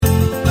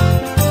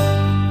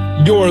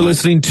You're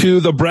listening to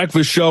The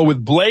Breakfast Show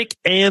with Blake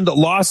and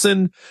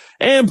Lawson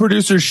and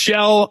producer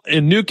Shell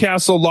in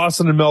Newcastle,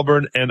 Lawson in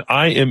Melbourne, and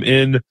I am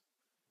in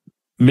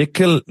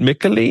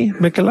Mikkeli.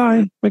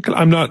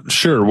 I'm not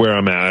sure where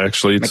I'm at,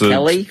 actually. It's a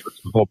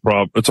whole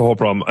problem. It's a whole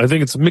problem. I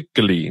think it's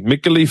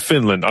Mikkeli,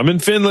 Finland. I'm in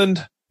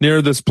Finland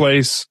near this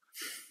place.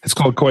 It's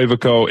called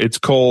Koivisto. It's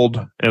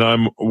cold, and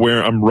I'm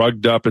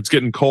rugged up. It's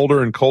getting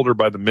colder and colder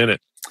by the minute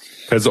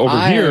because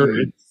over here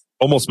it's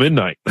almost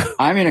midnight.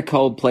 I'm in a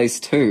cold place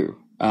too.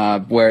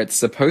 Where it's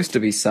supposed to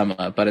be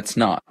summer, but it's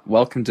not.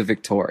 Welcome to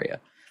Victoria.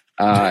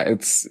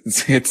 It's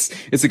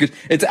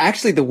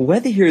actually, the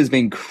weather here has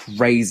been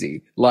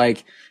crazy.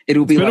 Like,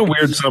 it'll be a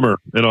weird summer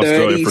in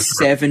Australia.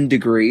 37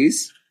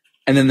 degrees,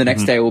 and then the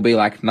next day will be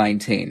like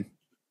 19.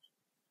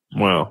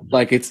 Wow.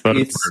 Like, it's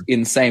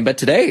insane. But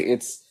today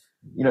it's,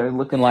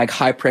 looking like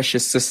high pressure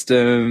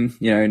system,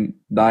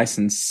 nice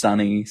and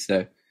sunny.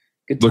 So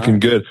good time. Looking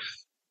good.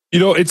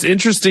 It's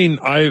interesting.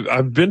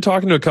 I've been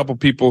talking to a couple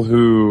people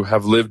who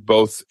have lived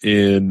both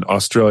in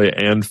Australia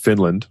and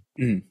Finland,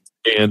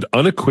 and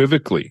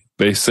unequivocally,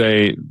 they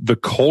say the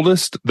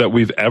coldest that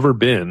we've ever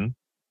been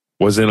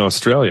was in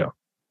Australia.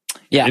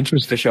 Yeah,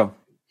 interesting for sure.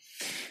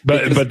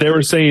 But they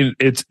were saying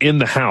it's in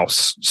the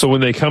house. So when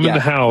they come in the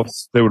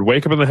house, they would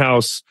wake up in the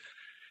house,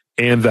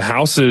 and the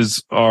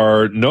houses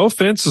are, no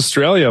offense,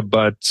 Australia,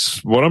 but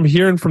what I'm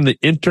hearing from the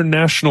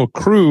international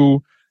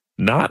crew,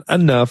 not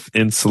enough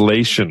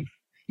insulation.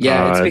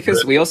 Yeah, it's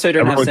because we also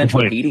don't have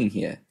central heating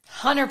here.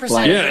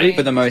 100%.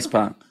 For the most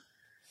part.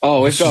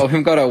 Oh, we've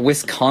got a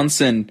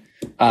Wisconsin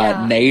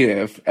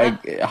native.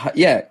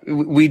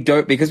 We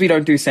don't, because we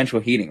don't do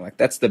central heating. Like,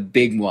 that's the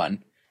big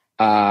one.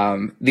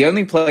 The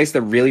only place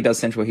that really does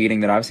central heating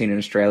that I've seen in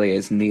Australia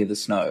is near the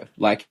snow.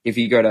 Like, if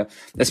you go to,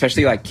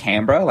 especially like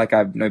Canberra, like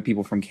I know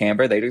people from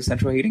Canberra, they do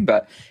central heating,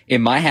 but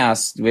in my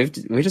house, we've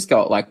just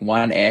got like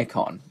one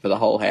aircon for the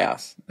whole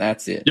house.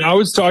 That's it. Yeah, I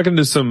was talking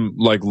to some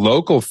like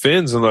local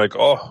Finns and like,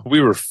 we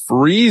were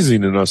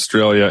freezing in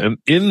Australia, and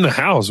in the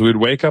house we'd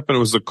wake up and it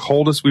was the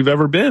coldest we've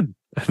ever been.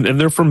 And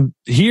they're from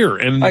here.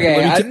 And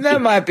okay,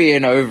 that might be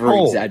an over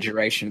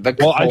exaggeration. It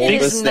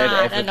is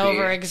not an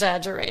over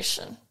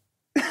exaggeration.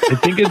 I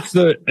think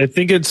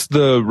it's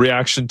the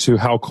reaction to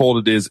how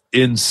cold it is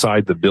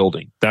inside the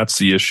building. That's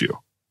the issue.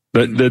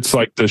 That's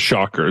like the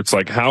shocker. It's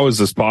like, how is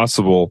this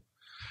possible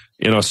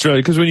in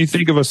Australia? Because when you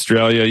think of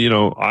Australia,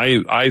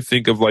 I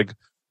think of like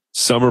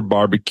summer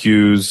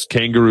barbecues,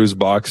 kangaroos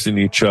boxing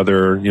each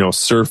other,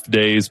 surf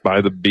days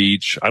by the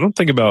beach. I don't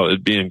think about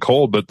it being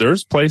cold, but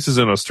there's places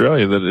in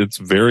Australia that it's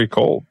very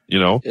cold,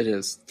 It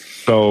is.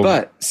 So,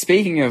 but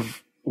speaking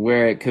of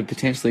where it could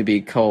potentially be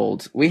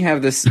cold, we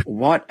have this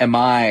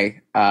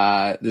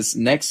this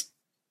next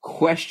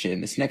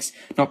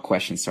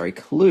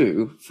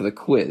clue for the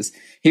quiz.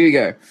 Here we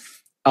go.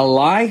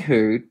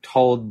 Elihu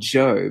told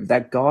Job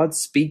that God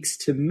speaks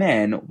to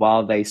men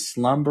while they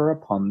slumber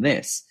upon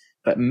this,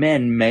 but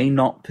men may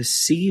not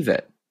perceive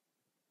it.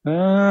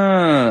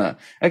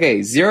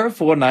 Okay,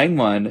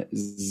 0491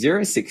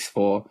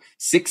 064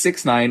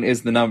 669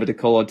 is the number to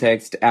call or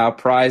text. Our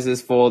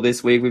prizes for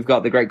this week, we've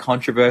got the Great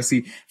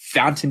Controversy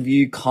Fountain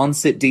View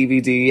concert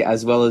DVD,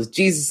 as well as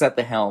Jesus at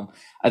the Helm,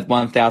 a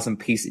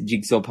 1,000-piece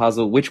jigsaw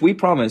puzzle, which we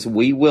promise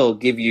we will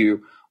give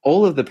you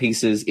all of the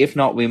pieces. If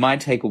not, we might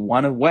take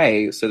one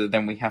away so that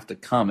then we have to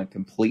come and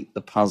complete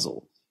the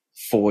puzzle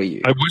for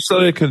you. I wish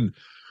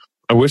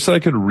that I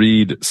could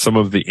read some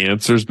of the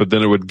answers, but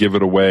then it would give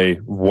it away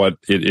what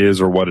it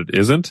is or what it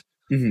isn't.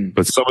 Mm-hmm.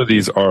 But some of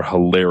these are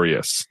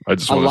hilarious. I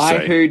just want to say.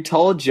 Elihu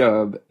told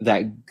Job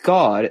that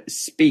God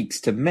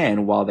speaks to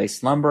men while they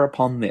slumber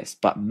upon this,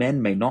 but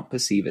men may not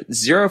perceive it.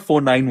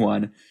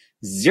 0491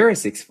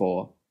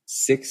 064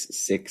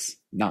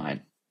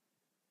 669.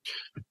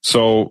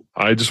 So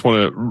I just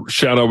want to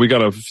shout out, we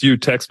got a few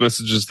text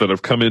messages that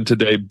have come in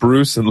today.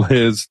 Bruce and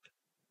Liz,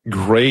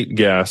 great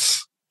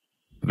guess.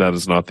 That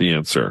is not the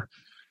answer.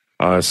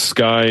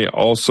 Sky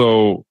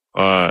also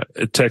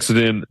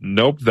texted in,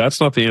 nope, that's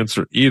not the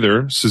answer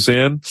either.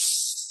 Suzanne,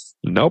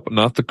 nope,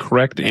 not the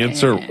correct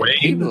answer.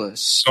 Wayne,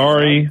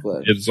 sorry,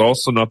 it's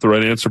also not the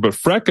right answer. But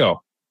Frecko,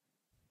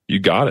 you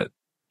got it.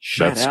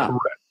 That's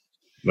correct.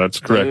 That's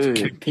correct.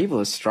 Dude, people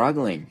are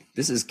struggling.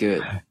 This is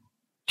good.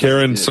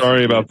 Karen,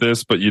 sorry about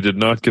this, but you did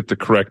not get the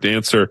correct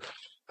answer.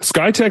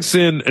 Sky texts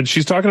in, and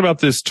she's talking about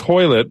this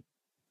toilet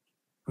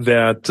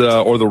that,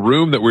 or the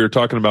room that we were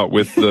talking about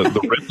with the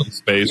rental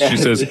space. She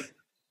says,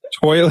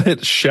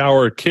 toilet,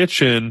 shower,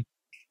 kitchen.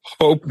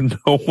 Hope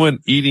no one's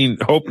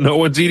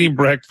eating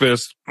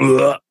breakfast.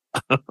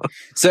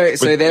 So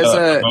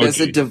there's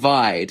a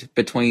divide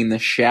between the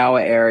shower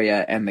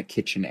area and the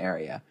kitchen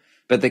area.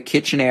 But the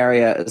kitchen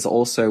area is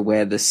also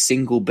where the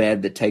single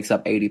bed that takes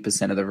up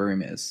 80% of the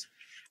room is.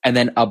 And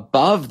then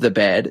above the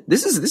bed,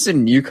 this is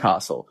in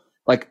Newcastle.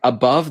 Like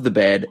above the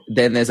bed,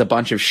 then there's a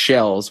bunch of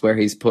shelves where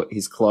he's put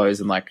his clothes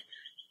and like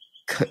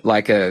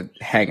a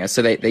hanger.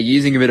 So they're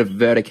using a bit of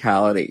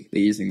verticality.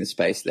 They're using the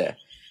space there.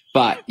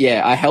 But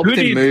yeah, I helped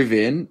him move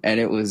in and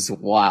it was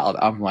wild.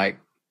 I'm like,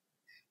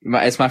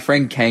 It's my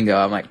friend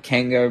Kengo. I'm like,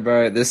 Kengo,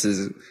 bro, this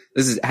is.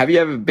 Have you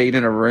ever been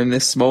in a room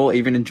this small,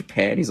 even in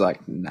Japan? He's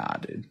like, nah,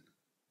 dude.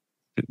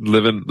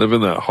 Living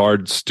that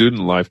hard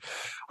student life.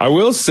 I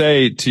will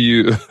say to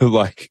you,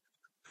 like,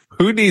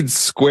 who needs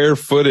square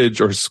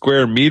footage or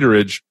square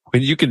meterage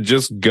when you can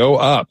just go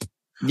up?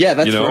 Yeah,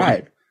 that's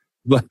right.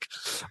 Like,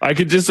 I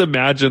could just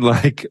imagine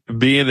like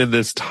being in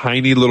this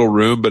tiny little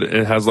room, but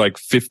it has like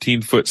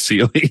 15-foot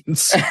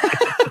ceilings.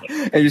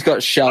 And you've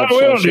got shelves. We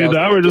don't need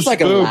that. We're just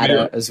like a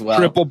ladder as well.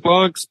 Triple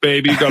bunks,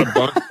 baby. You got a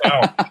bunk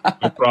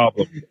out. No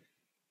problem.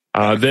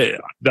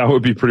 That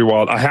would be pretty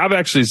wild. I have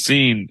actually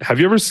seen. Have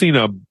you ever seen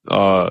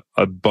a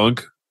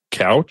bunk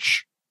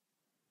couch?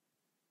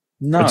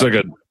 No. It's like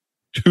a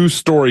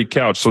 2-story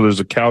couch. So there's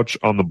a couch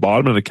on the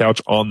bottom and a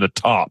couch on the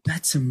top.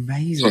 That's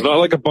amazing. So it's not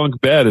like a bunk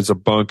bed. It's a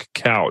bunk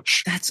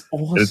couch. That's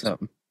awesome.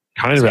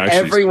 It's kind of actually.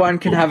 Everyone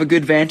can have a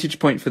good vantage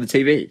point for the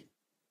TV.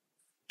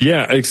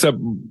 Yeah, except,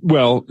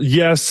 well,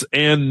 yes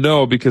and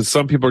no, because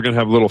some people are going to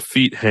have little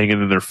feet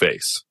hanging in their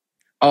face.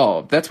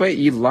 Oh, that's why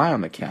you lie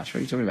on the couch. What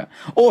are you talking about?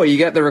 Or you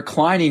get the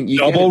reclining.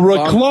 Double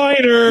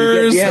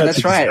recliners. Yeah,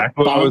 that's right.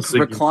 Exactly bunk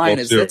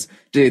recliners.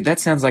 Dude, that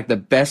sounds like the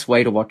best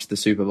way to watch the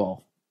Super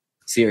Bowl.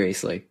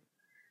 Seriously.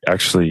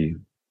 Actually,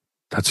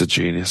 that's a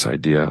genius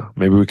idea.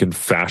 Maybe we can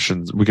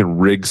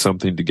rig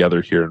something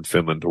together here in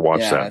Finland to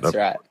watch that. That's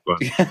right.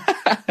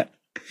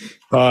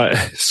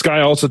 Sky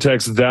also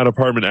texts, that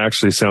apartment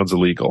actually sounds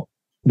illegal.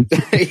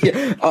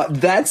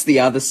 That's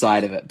the other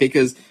side of it,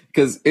 because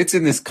it's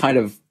in this kind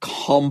of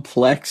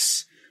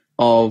complex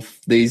of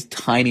these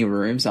tiny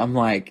rooms. I'm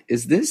like,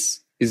 is this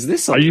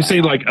are you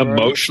saying like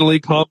emotionally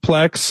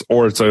complex,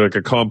 or it's like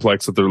a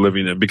complex that they're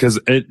living in? Because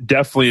it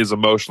definitely is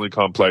emotionally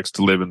complex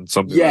to live in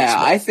something. Yeah,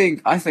 I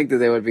think that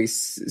there would be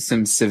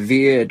some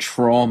severe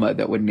trauma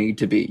that would need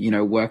to be,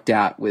 worked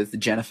out with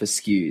Jennifer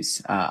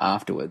Skews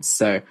afterwards.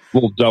 So a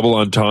little double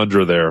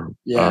entendre there.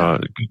 Yeah.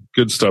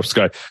 Good stuff,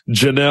 Sky.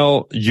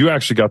 Janelle, you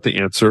actually got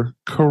the answer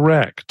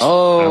correct.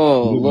 Oh,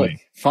 absolutely. Look,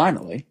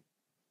 finally.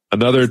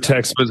 Another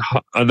text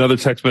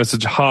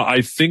message.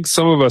 I think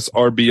some of us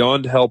are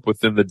beyond help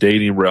within the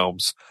dating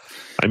realms.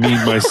 I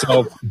mean,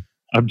 myself,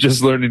 I'm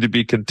just learning to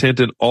be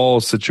content in all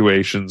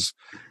situations.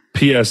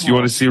 P.S. You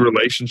want to see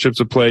relationships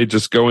at play?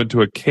 Just go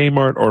into a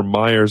Kmart or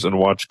Myers and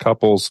watch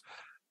couples.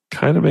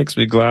 Kind of makes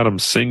me glad I'm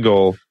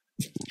single.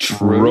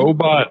 True.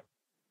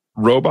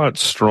 Robot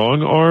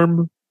strong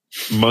arm,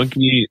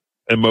 monkey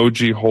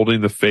emoji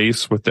holding the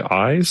face with the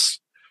eyes,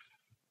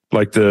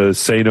 like the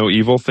say no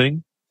evil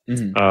thing.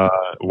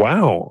 Mm-hmm.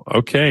 Wow.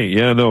 Okay.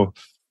 Yeah, no.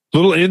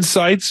 Little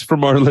insights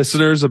from our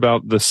listeners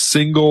about the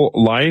single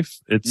life.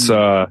 It's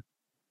a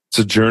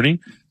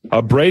journey.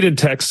 Braden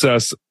texts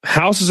us,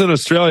 houses in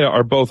Australia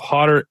are both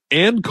hotter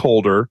and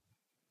colder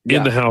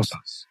in the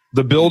houses.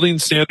 The building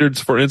standards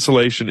for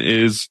insulation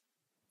is,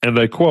 and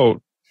I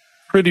quote,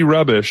 pretty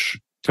rubbish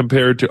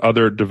compared to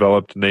other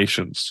developed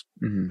nations.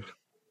 Mm-hmm.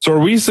 So are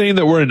we saying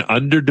that we're an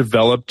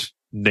underdeveloped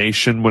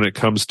nation when it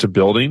comes to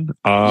building?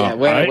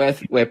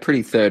 We're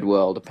pretty third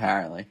world,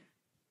 apparently.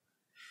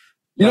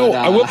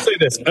 I will say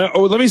this.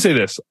 Let me say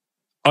this.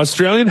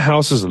 Australian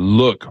houses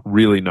look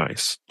really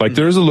nice. Like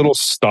there's a little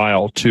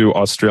style to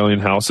Australian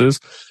houses.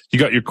 You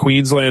got your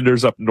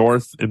Queenslanders up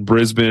north in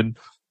Brisbane,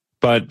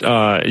 but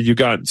you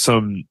got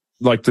some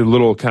like the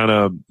little kind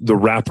of the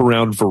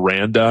wraparound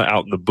veranda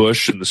out in the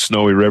bush in the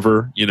Snowy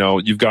River.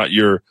 You've got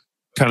your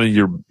kind of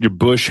your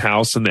bush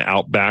house in the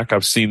outback.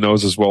 I've seen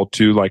those as well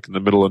too, like in the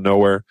middle of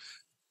nowhere.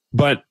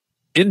 But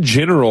in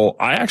general,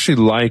 I actually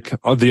like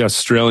the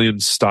Australian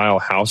style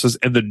houses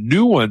and the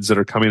new ones that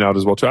are coming out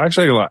as well too.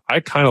 Actually, I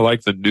kind of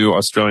like the new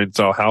Australian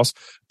style house.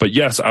 But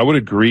yes, I would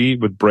agree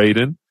with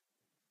Braden.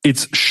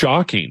 It's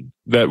shocking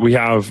that we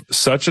have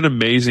such an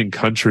amazing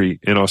country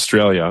in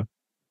Australia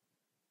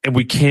and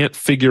we can't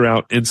figure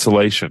out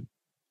insulation.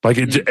 Like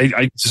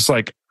I just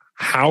like,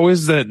 how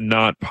is that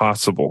not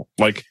possible?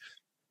 Like,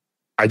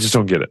 I just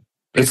don't get it.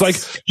 It's like,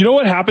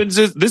 what happens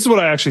is, this is what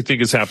I actually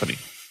think is happening.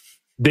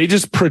 They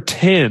just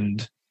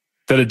pretend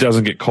that it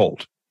doesn't get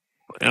cold.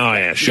 Oh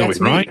yeah, show me,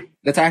 right?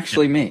 That's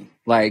actually me.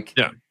 Like,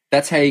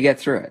 that's how you get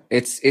through it.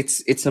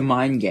 It's a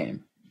mind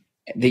game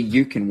that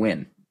you can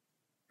win.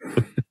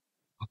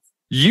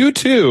 You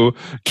too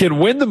can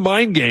win the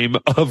mind game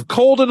of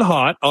Cold and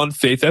Hot on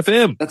Faith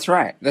FM. That's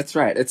right.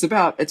 It's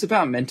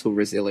about mental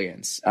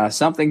resilience.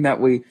 Something that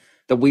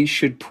we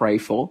should pray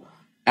for.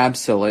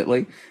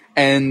 Absolutely.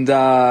 And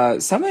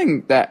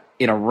something that,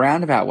 in a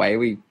roundabout way,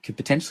 we could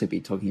potentially be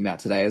talking about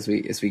today as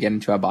we get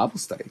into our Bible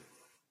study.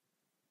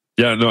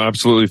 Yeah, no,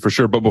 absolutely, for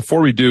sure. But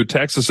before we do,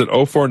 text us at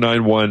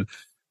 0491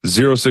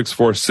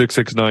 064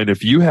 669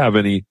 if you have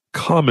any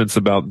comments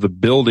about the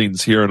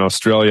buildings here in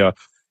Australia,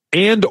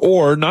 and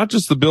or not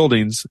just the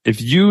buildings,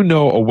 if you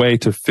know a way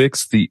to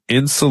fix the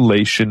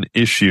insulation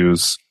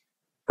issues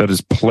that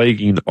is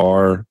plaguing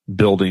our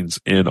buildings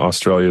in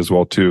Australia as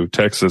well too.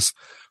 Text us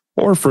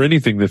or for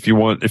anything if you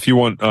want.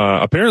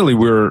 Apparently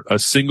we're a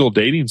single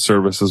dating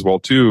service as well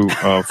too.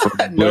 No,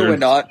 we're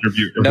not.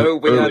 No,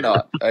 we are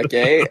not.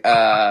 Okay,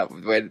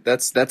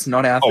 that's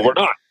not our thing. We're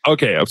not.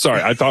 Okay, I'm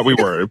sorry. I thought we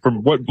were.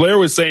 From what Blair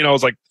was saying, I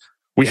was like,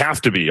 we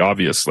have to be.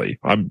 Obviously,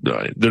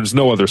 there's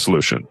no other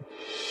solution.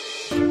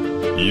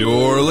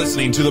 You're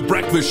listening to The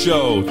Breakfast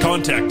Show.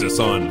 Contact us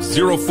on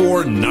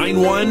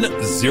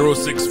 0491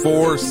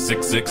 064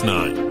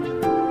 669.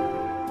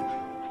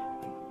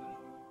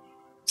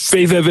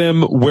 Faith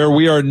FM, where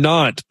we are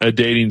not a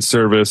dating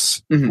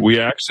service, we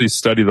actually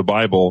study the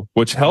Bible,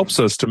 which helps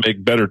us to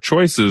make better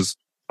choices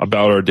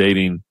about our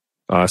dating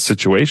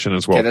situation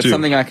as well. Yeah, that's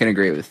something I can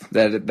agree with.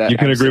 That you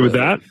can agree with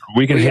that?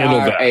 We can handle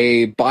that. We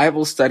are a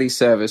Bible study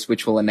service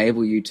which will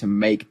enable you to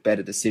make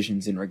better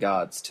decisions in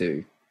regards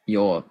to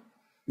your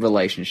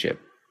relationship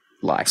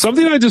life.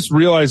 Something I just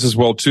realized as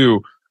well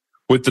too,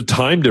 with the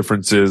time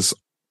differences,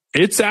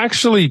 it's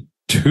actually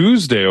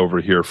Tuesday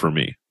over here for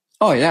me.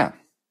 Oh yeah.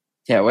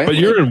 Yeah, but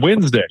you're in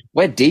Wednesday.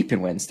 We're deep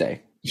in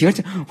Wednesday. You're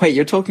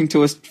talking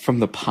to us from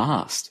the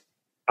past.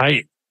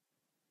 I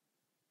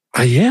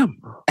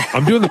am.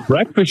 I'm doing the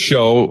breakfast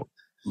show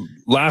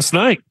last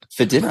night.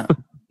 For dinner.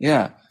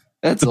 Yeah.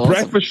 That's the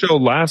breakfast show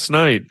last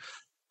night,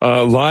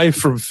 live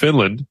from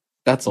Finland.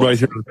 That's awesome. Right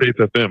here on Faith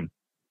FM.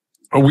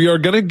 We are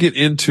going to get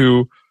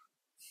into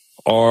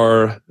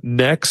our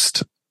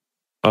next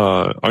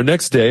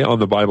day on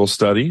the Bible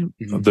study,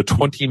 the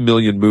 20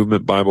 Million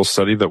Movement Bible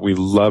study that we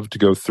love to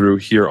go through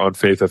here on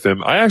Faith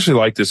FM. I actually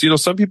like this.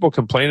 Some people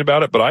complain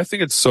about it, but I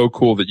think it's so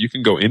cool that you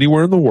can go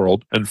anywhere in the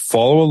world and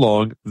follow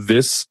along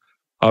this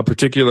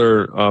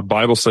particular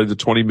Bible study, the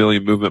 20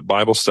 Million Movement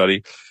Bible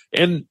study.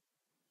 And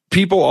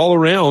people all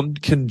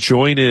around can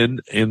join in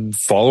and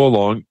follow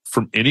along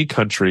from any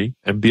country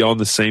and be on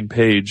the same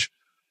page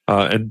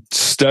and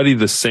study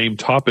the same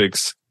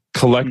topics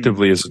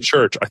collectively as a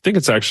church. I think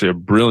it's actually a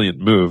brilliant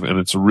move, and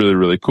it's really,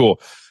 really cool.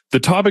 The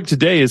topic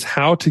today is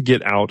how to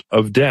get out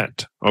of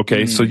debt.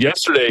 Okay. So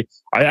yesterday,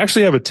 I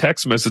actually have a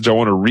text message I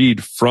want to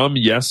read from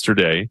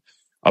yesterday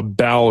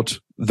about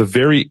the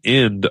very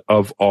end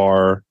of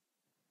our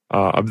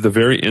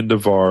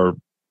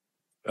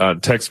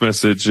text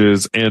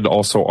messages and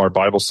also our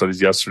Bible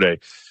studies yesterday.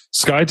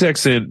 Sky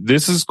texts in,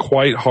 this is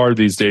quite hard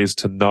these days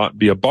to not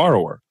be a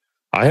borrower.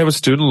 I have a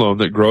student loan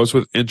that grows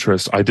with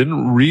interest. I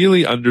didn't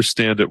really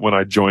understand it when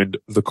I joined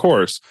the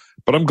course,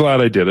 but I'm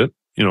glad I did it.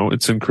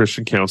 It's in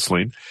Christian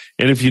counseling.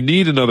 And if you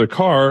need another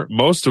car,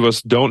 most of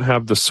us don't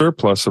have the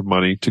surplus of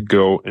money to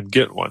go and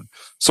get one.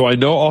 So I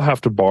know I'll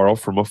have to borrow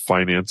from a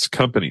finance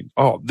company.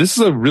 Oh, this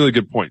is a really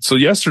good point. So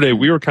yesterday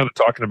we were kind of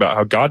talking about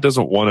how God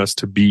doesn't want us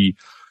to be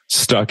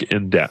stuck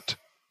in debt.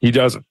 He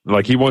doesn't.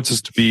 He wants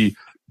us to be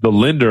the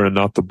lender and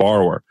not the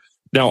borrower.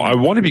 Now, I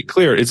want to be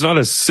clear. It's not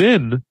a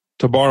sin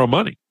to borrow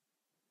money.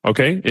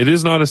 Okay. It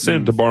is not a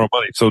sin to borrow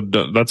money. So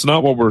that's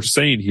not what we're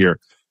saying here.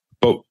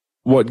 But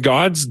what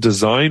God's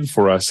designed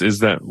for us is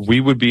that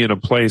we would be in a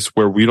place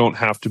where we don't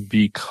have to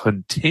be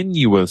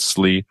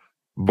continuously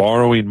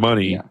borrowing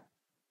money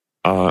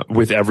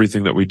with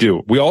everything that we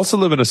do. We also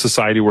live in a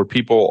society where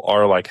people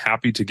are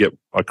happy to get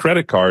a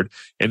credit card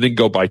and then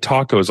go buy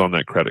tacos on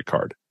that credit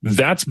card.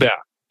 That's bad.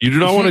 You do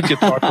not want to get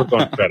tacos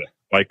on credit.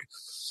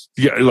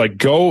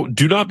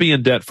 Do not be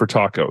in debt for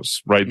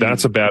tacos, right?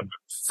 That's a bad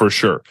for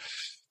sure.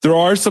 There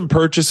are some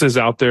purchases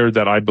out there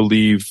that I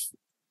believe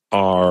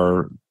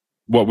are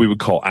what we would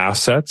call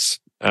assets,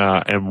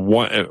 and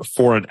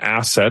for an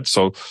asset.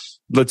 So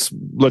let's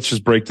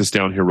just break this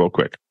down here real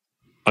quick.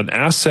 An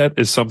asset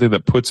is something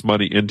that puts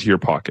money into your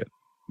pocket.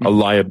 A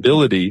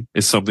liability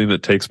is something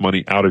that takes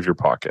money out of your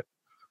pocket.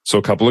 So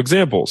a couple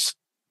examples.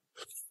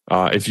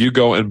 If you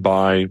go and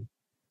buy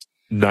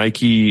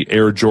Nike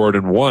Air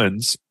Jordan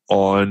 1s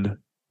on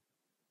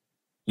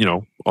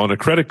a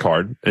credit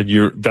card,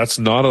 and that's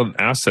not an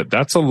asset.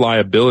 That's a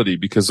liability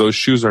because those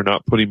shoes are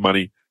not putting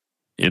money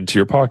into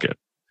your pocket.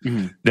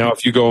 Now,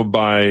 if you go and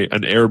buy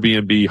an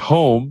Airbnb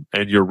home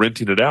and you're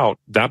renting it out,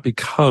 that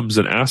becomes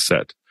an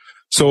asset.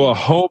 So a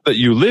home that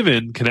you live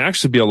in can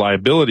actually be a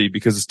liability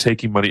because it's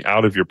taking money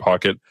out of your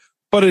pocket,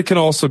 but it can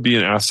also be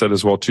an asset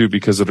as well too,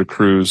 because it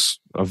accrues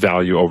a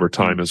value over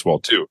time as well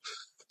too.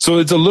 So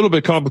it's a little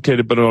bit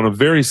complicated, but on a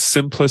very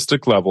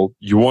simplistic level,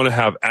 you want to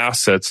have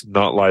assets,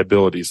 not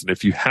liabilities. And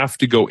if you have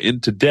to go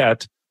into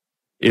debt,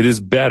 it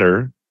is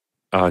better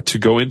to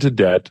go into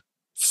debt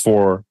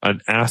for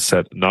an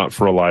asset, not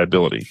for a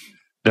liability.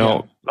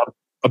 Now,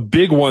 a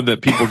big one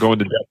that people go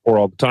into debt for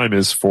all the time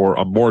is for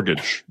a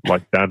mortgage.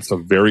 That's a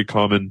very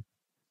common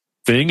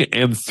thing.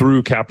 And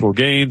through capital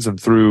gains and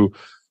through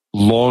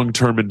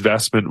long-term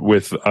investment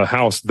with a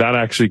house, that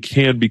actually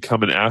can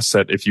become an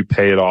asset if you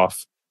pay it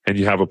off and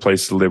you have a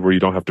place to live where you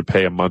don't have to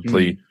pay a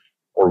monthly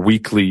or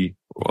weekly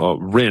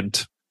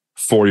rent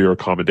for your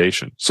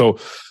accommodation. So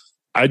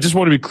I just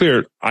want to be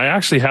clear. I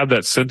actually have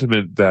that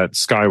sentiment that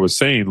Sky was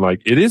saying.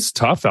 It is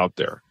tough out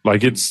there.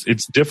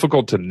 It's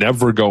difficult to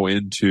never go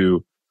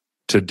into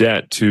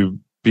debt to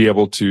be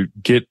able to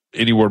get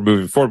anywhere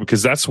moving forward,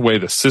 because that's the way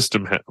the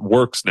system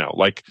works now.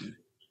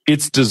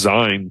 it's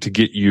designed to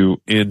get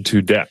you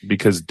into debt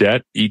because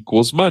debt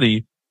equals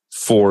money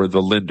for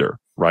the lender,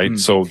 right?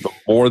 So the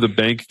more the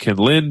bank can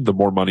lend, the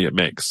more money it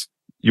makes.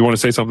 You want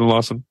to say something,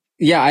 Lawson?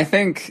 Yeah, I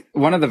think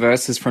one of the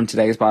verses from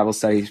today's Bible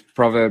study,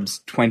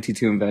 Proverbs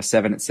 22 and verse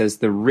 7, it says,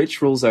 the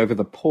rich rules over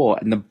the poor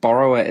and the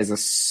borrower is a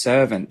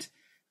servant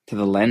to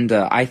the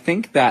lender. I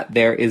think that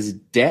there is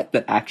debt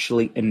that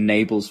actually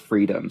enables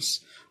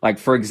freedoms. Like,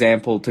 for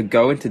example, to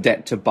go into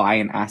debt to buy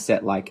an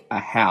asset like a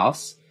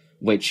house,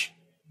 which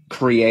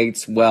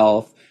creates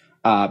wealth,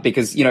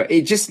 because,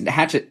 it just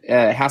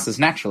houses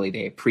naturally,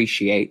 they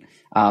appreciate.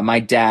 My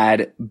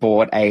dad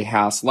bought a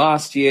house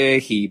last year.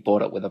 He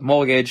bought it with a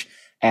mortgage.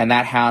 And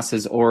that house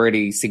has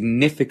already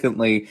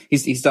significantly,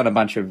 he's done a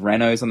bunch of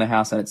renos on the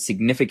house and it's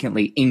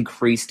significantly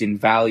increased in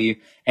value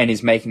and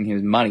is making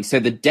him money.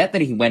 So the debt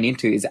that he went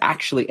into is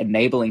actually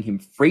enabling him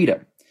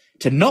freedom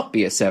to not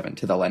be a servant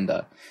to the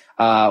lender.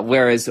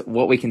 Whereas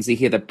what we can see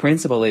here, the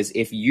principle is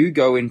if you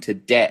go into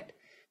debt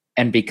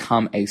and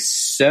become a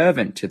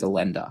servant to the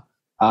lender,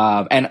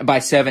 and by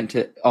servant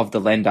of the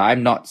lender,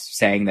 I'm not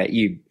saying that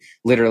you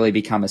literally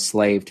become a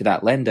slave to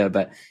that lender,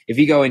 but if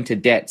you go into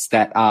debts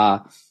that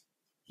are,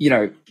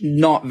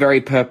 not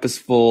very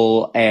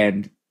purposeful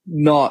and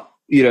not,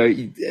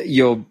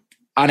 you're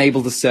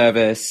unable to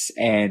service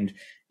and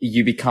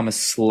you become a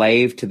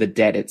slave to the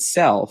debt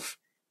itself,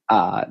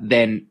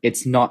 then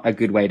it's not a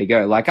good way to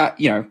go. Like,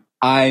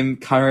 I'm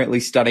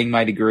currently studying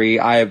my degree.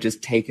 I have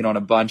just taken on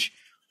a bunch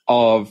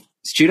of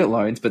student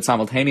loans, but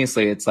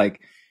simultaneously it's like,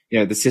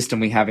 the system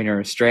we have in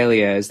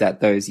Australia is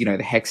that those, the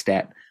HECS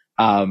debt,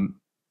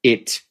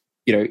 it,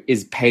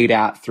 is paid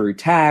out through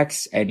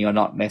tax and you're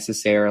not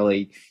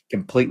necessarily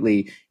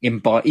completely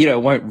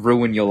it won't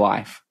ruin your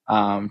life.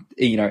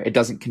 It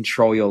doesn't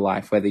control your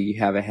life, whether you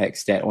have a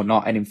HECS debt or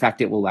not. And in fact,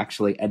 it will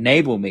actually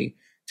enable me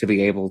to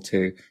be able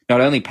to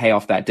not only pay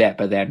off that debt,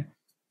 but then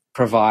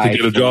provide to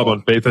get a job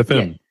on Faith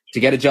FM. To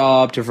get a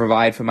job, to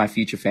provide for my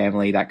future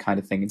family, that kind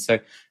of thing. And so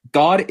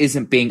God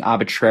isn't being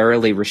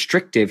arbitrarily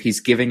restrictive.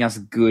 He's giving us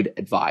good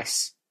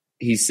advice.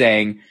 He's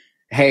saying,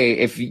 hey,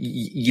 if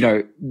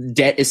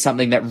debt is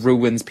something that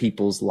ruins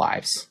people's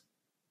lives.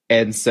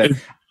 And so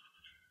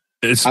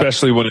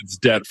especially when it's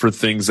debt for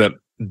things that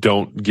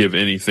don't give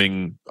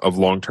anything of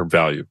long-term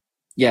value.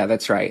 Yeah,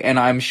 that's right. And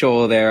I'm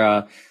sure there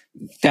are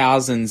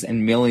thousands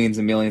and millions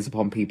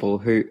upon people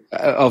who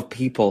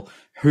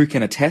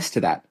can attest to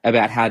that,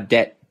 about how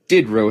debt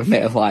did ruin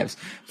their lives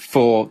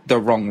for the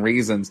wrong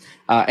reasons.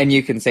 And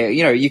you can say,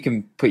 you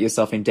can put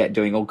yourself in debt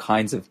doing all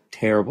kinds of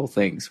terrible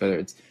things, whether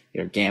it's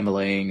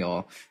gambling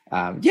or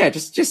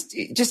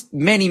just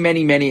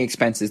many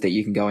expenses that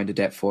you can go into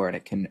debt for, and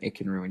it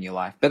can ruin your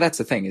life. But that's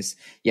the thing is,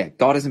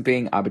 God isn't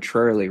being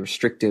arbitrarily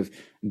restrictive.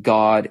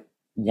 God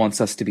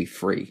wants us to be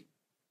free.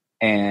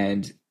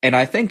 And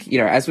I think,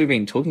 as we've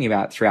been talking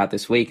about throughout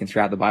this week and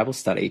throughout the Bible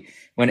study,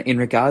 when in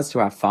regards to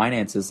our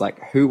finances, like,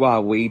 who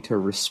are we to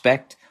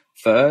respect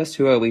first?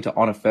 Who are we to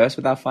honor first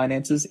with our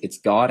finances? It's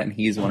God, and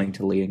He is wanting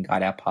to lead and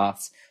guide our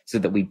paths so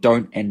that we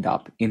don't end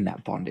up in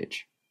that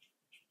bondage.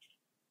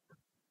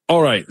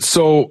 All right.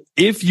 So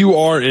if you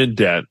are in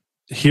debt,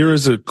 here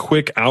is a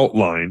quick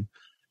outline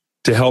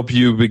to help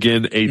you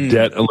begin a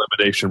debt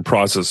elimination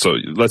process. So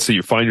let's say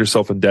you find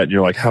yourself in debt and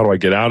you're like, how do I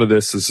get out of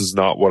this? This is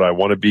not what I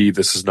want to be.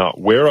 This is not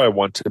where I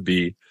want to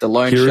be. The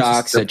loan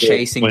sharks are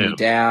chasing me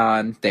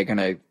down. They're going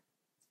to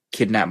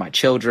kidnap my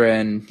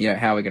children.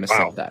 How are we going to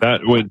solve that?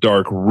 That went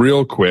dark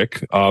real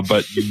quick.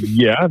 But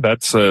yeah,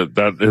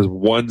 that is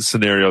one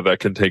scenario that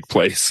can take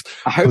place.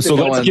 I hope so.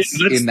 Let's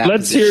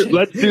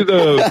do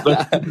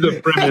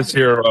the premise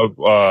here of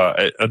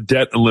a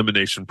debt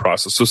elimination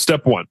process. So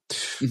step one.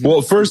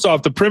 Well, first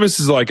off, the premise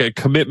is like a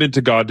commitment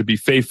to God to be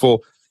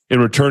faithful in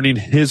returning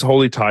His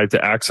holy tithe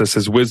to access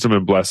His wisdom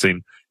and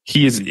blessing.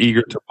 He is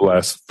eager to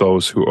bless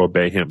those who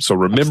obey Him. So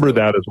remember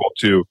that as well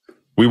too.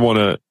 We want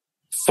to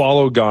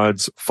follow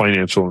God's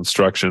financial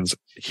instructions.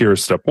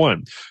 Here's step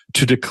one: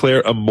 to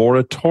declare a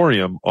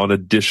moratorium on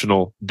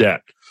additional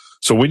debt.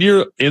 So when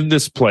you're in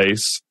this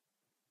place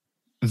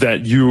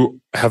that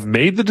you have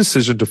made the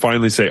decision to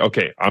finally say,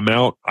 okay, I'm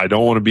out. I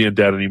don't want to be in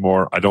debt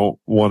anymore. I don't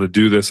want to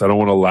do this. I don't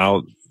want to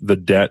allow the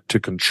debt to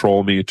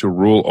control me, to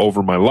rule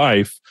over my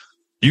life.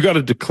 You got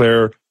to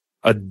declare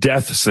a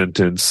death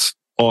sentence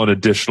on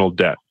additional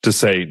debt, to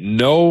say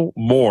no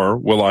more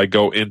will I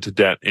go into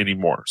debt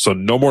anymore. So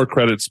no more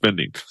credit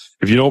spending.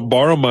 If you don't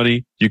borrow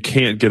money, you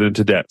can't get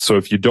into debt. So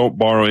if you don't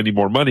borrow any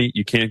more money,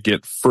 you can't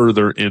get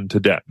further into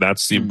debt.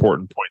 That's the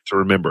important point to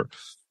remember.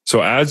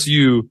 So as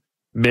you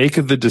make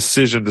the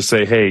decision to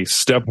say, hey,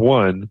 step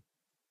one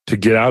to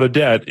get out of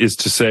debt is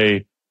to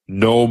say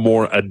no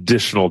more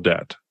additional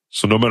debt.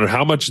 So no matter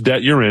how much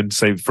debt you're in,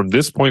 say from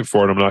this point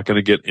forward, I'm not going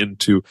to get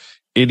into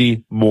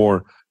any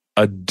more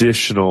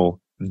additional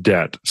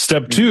debt.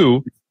 Step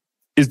two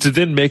is to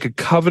then make a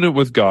covenant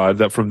with God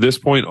that from this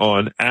point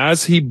on,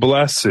 as He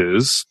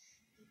blesses,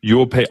 you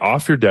will pay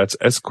off your debts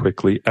as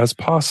quickly as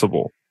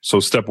possible.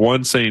 So step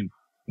one, saying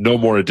no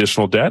more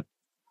additional debt.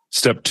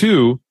 Step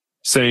two,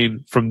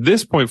 saying from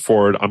this point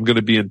forward, I'm going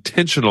to be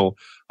intentional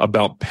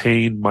about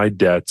paying my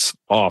debts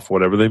off,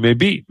 whatever they may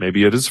be.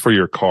 Maybe it is for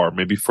your car,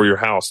 maybe for your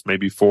house,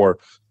 maybe for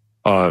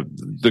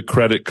the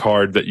credit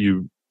card that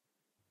you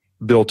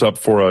built up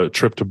for a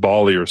trip to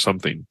Bali or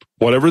something.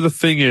 Whatever the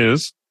thing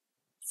is,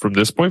 from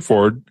this point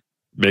forward,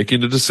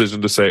 making a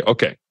decision to say,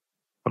 okay,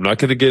 I'm not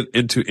going to get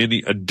into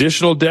any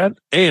additional debt,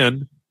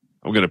 and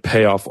I'm going to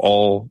pay off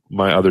all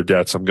my other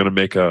debts. I'm going to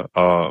make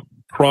a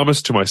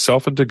promise to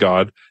myself and to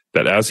God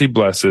that as he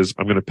blesses,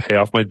 I'm going to pay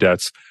off my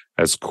debts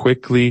as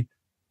quickly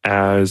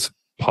as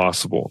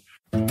possible.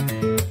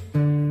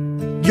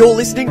 You're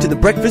listening to the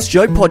Breakfast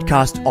Show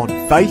podcast on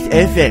Faith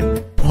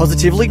FM.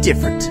 Positively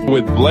different.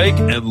 With Blake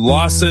and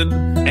Lawson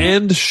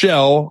and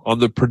Shell on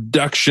the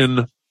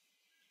production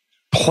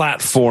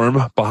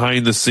platform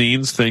behind the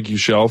scenes. Thank you,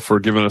 Shell, for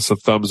giving us a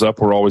thumbs up.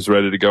 We're always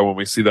ready to go when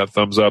we see that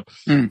thumbs up.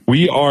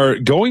 We are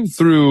going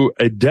through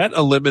a debt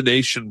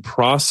elimination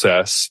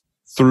process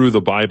through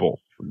the Bible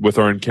with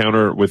our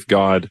Encounter with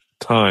God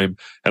time.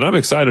 And I'm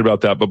excited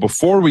about that. But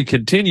before we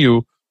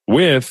continue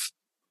with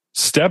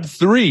step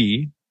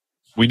 3,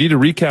 we need to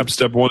recap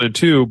step 1 and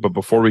 2. But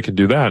before we can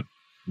do that,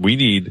 we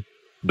need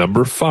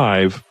number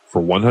 5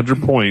 for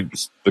 100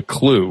 points, the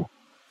clue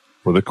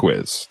for the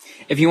quiz.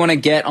 If you want to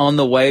get on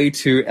the way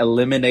to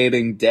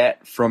eliminating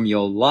debt from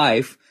your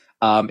life,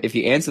 if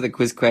you answer the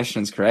quiz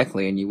questions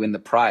correctly and you win the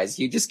prize,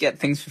 you just get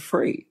things for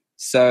free.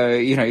 So,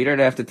 you don't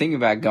have to think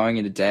about going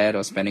into debt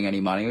or spending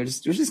any money. We'll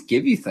just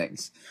give you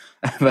things.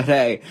 But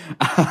hey,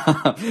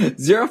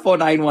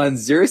 0491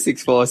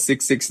 064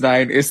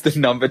 669 is the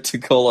number to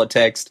call or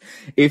text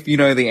if you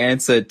know the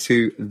answer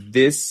to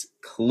this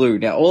clue.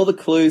 Now, all the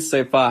clues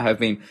so far have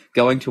been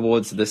going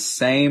towards the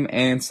same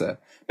answer,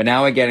 but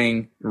now we're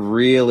getting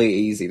really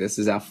easy. This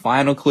is our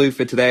final clue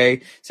for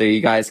today, so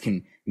you guys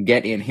can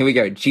get in. Here we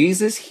go.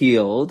 Jesus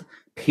healed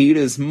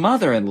Peter's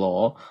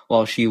mother-in-law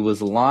while she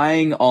was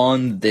lying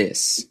on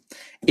this.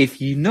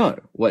 If you know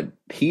what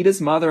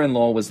Peter's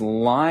mother-in-law was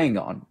lying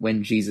on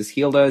when Jesus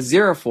healed her,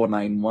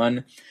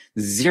 0491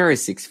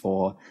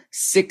 064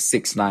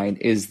 669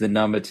 is the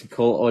number to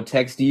call or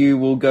text. You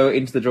will go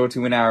into the draw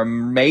to win our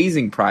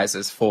amazing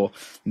prizes for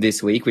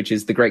this week, which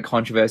is the Great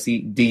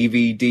Controversy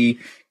DVD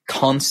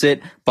concert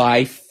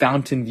by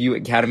Fountain View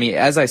Academy.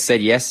 As I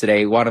said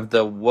yesterday, one of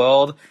the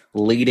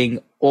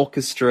world-leading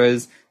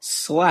orchestras /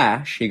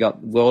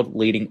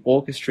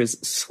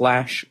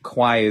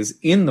 choirs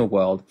in the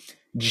world.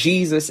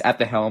 Jesus at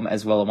the helm,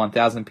 as well, a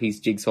 1,000-piece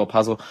jigsaw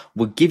puzzle.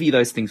 We'll give you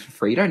those things for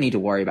free. You don't need to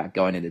worry about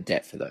going into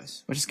debt for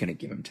those. We're just going to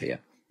give them to you.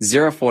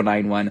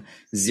 0491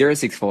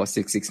 064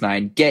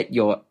 669. Get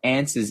your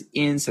answers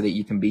in so that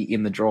you can be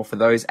in the draw for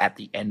those at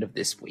the end of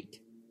this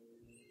week.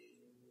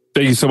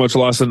 Thank you so much,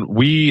 Lawson.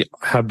 We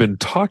have been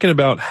talking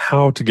about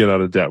how to get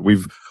out of debt.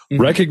 We've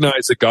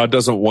recognized that God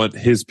doesn't want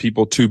his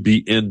people to be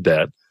in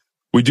debt.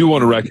 We do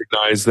want to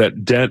recognize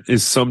that debt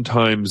is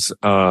sometimes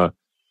an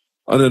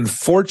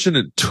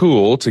unfortunate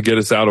tool to get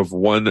us out of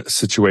one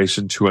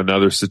situation to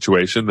another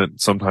situation that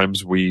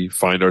sometimes we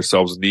find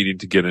ourselves needing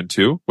to get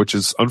into, which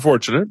is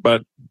unfortunate,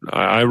 but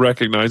I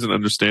recognize and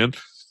understand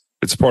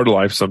it's part of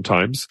life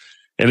sometimes.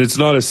 And it's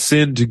not a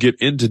sin to get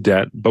into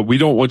debt, but we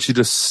don't want you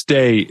to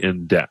stay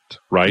in debt,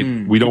 right?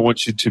 We don't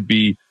want you to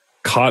be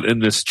caught in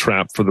this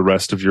trap for the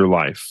rest of your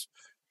life.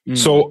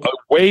 So a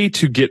way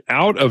to get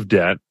out of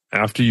debt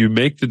after you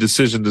make the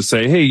decision to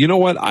say, hey, you know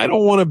what? I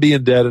don't want to be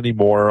in debt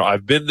anymore.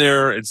 I've been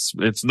there. It's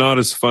not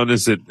as fun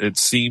as it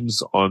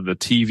seems on the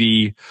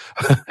TV.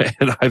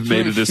 And I've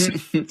made a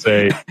decision to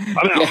say, I'm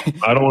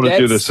out. I don't want to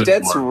do this anymore.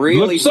 That's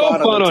really so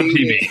fun on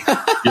TV.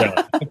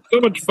 Yeah. So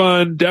much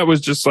fun. That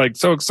was just like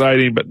so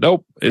exciting, but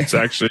nope, it's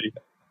actually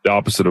the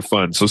opposite of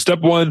fun. So step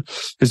 1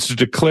 is to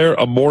declare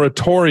a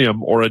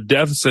moratorium or a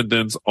death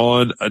sentence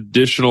on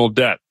additional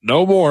debt.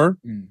 No more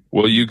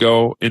will you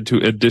go into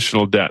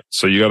additional debt.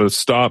 So you got to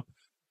stop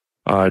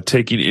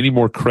taking any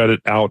more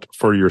credit out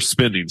for your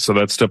spending. So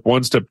that's step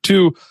 1. Step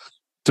 2,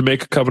 to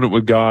make a covenant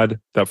with God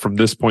that from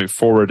this point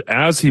forward,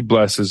 as he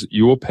blesses,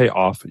 you will pay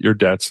off your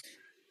debts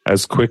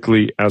as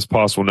quickly as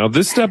possible. Now,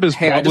 this step is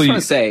probably I just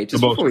want to say, the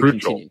most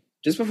crucial.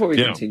 Just before we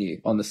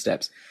continue on the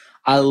steps,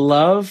 I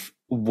love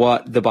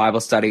what the Bible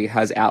study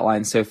has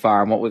outlined so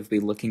far and what we've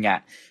been looking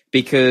at,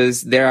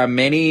 because there are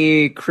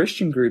many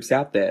Christian groups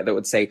out there that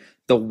would say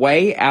the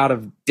way out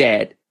of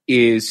debt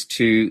is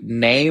to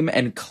name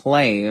and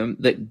claim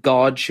that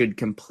God should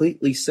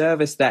completely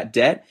service that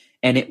debt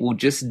and it will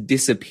just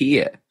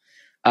disappear.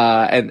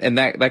 And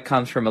that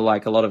comes from a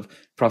lot of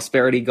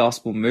prosperity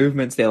gospel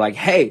movements. They're like,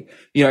 hey,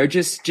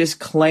 just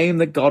claim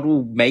that God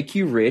will make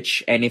you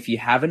rich. And if you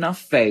have enough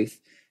faith,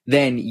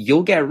 then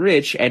you'll get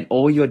rich and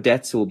all your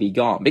debts will be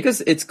gone.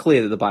 Because it's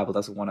clear that the Bible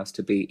doesn't want us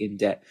to be in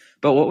debt.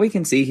 But what we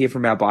can see here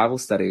from our Bible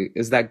study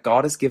is that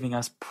God is giving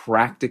us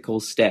practical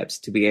steps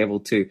to be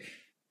able to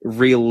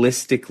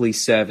realistically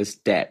service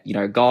debt.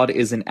 God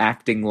isn't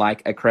acting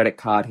like a credit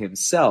card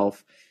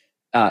himself.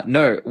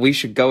 No, we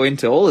should go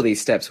into all of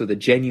these steps with a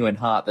genuine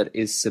heart that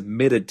is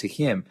submitted to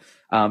him.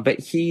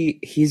 But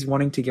he's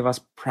wanting to give us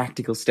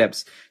practical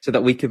steps so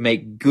that we can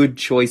make good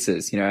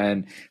choices,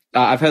 and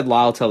I've heard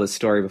Lyle tell this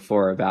story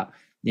before about,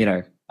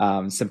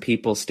 some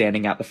people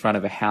standing out the front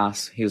of a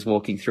house. He was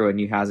walking through a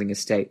new housing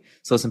estate,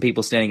 saw some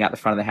people standing out the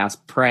front of the house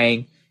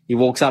praying. He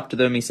walks up to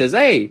them. He says,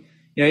 "Hey,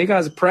 you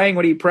guys are praying.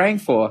 What are you praying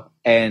for?"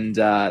 And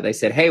they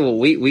said, "Hey, well,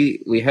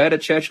 we heard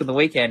at church on the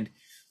weekend,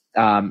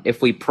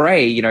 if we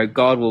pray,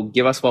 God will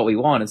give us what we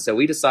want. And so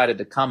we decided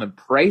to come and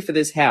pray for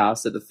this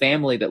house, that the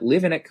family that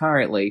live in it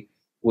currently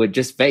would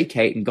just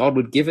vacate and God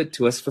would give it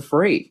to us for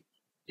free,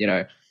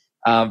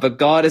 But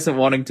God isn't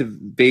wanting to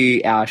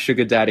be our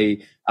sugar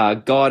daddy.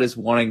 God is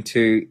wanting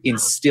to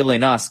instill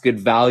in us good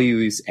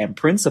values and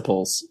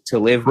principles to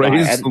live by.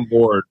 Praise the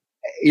Lord.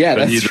 Yeah,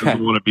 that's right. He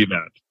doesn't want to be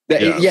that.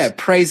 Yes. Yeah,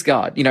 praise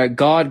God.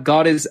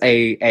 God is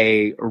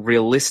a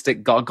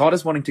realistic God. God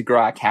is wanting to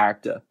grow our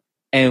character.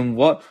 And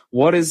what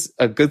is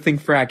a good thing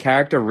for our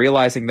character?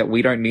 Realizing that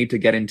we don't need to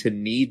get into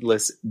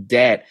needless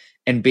debt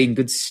and being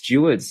good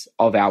stewards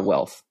of our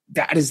wealth.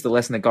 That is the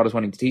lesson that God is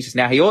wanting to teach us.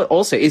 Now, he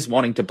also is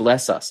wanting to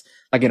bless us,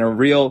 like in a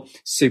real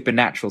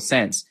supernatural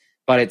sense.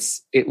 But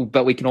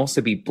but we can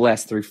also be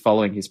blessed through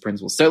following his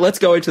principles. So let's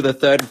go into the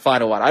third and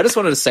final one. I just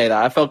wanted to say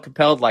that I felt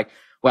compelled, like,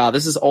 wow,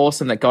 this is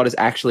awesome that God is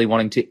actually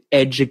wanting to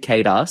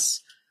educate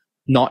us,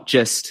 not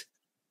just,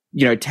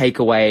 take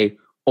away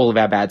all of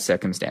our bad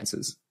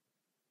circumstances.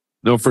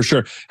 No, for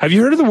sure. Have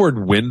you heard of the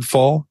word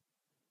windfall?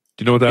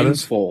 Do you know what that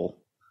is?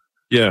 Windfall.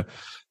 Yeah.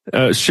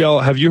 Shell,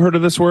 have you heard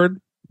of this word?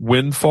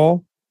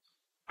 Windfall?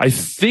 I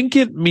think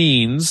it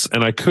means,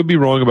 and I could be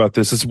wrong about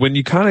this, is when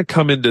you kind of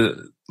come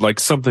into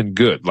like something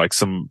good, like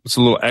some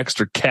little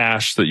extra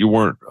cash that you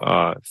weren't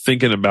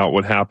thinking about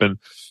would happen.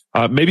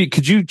 Maybe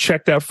could you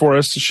check that for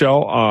us,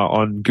 Shell,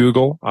 on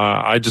Google?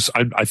 I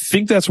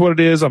think that's what it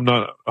is. I'm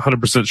not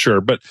 100%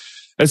 sure, but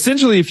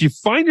essentially, if you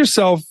find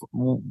yourself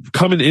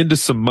coming into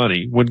some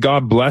money, when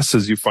God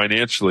blesses you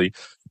financially,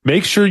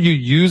 make sure you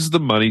use the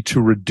money to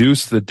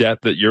reduce the debt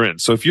that you're in.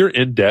 So if you're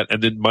in debt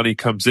and then money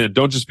comes in,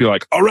 don't just be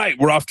like, all right,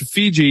 we're off to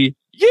Fiji.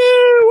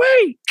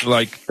 Wait.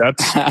 Like,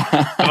 that's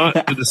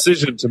not the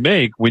decision to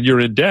make. When you're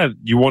in debt,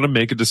 you want to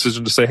make a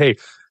decision to say, hey,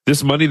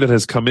 this money that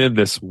has come in,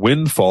 this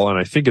windfall, and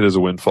I think it is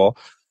a windfall,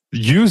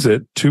 use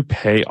it to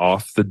pay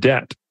off the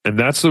debt. And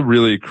that's a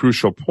really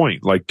crucial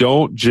point. Like,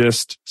 don't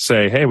just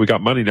say, hey, we got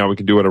money now, we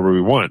can do whatever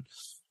we want.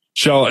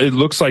 Shell, it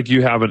looks like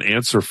you have an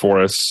answer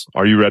for us.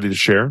 Are you ready to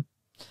share?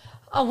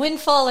 A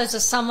windfall is a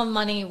sum of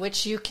money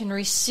which you can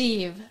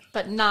receive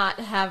but not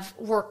have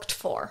worked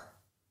for.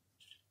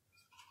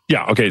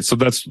 Yeah, okay, so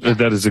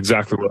that is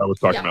exactly what I was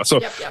talking about. So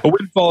a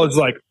windfall is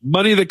like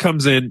money that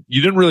comes in,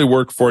 you didn't really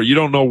work for it, you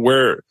don't know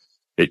where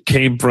it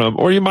came from,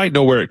 or you might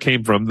know where it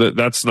came from.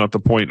 That's not the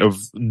point of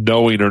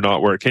knowing or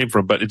not where it came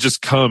from, but it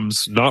just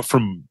comes not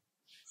from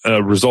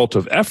a result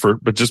of effort,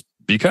 but just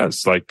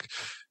because, like,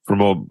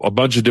 from a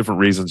bunch of different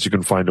reasons you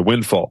can find a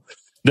windfall.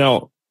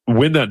 Now,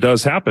 when that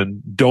does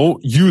happen,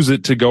 don't use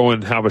it to go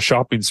and have a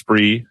shopping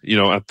spree,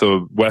 at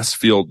the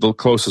Westfield, the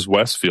closest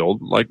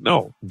Westfield. Like,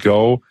 no,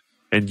 go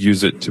and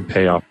use it to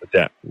pay off the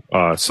debt.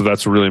 So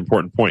that's a really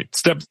important point.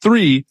 Step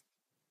 3,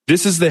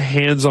 this is the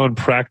hands-on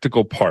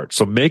practical part.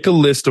 So make a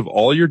list of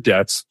all your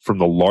debts from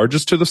the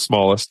largest to the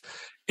smallest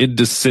in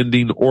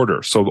descending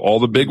order. So all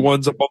the big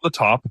ones up on the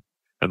top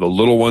and the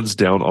little ones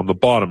down on the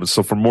bottom. And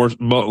so for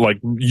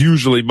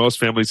usually most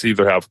families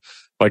either have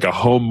like a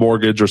home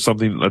mortgage or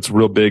something that's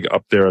real big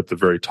up there at the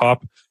very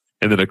top.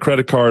 And then a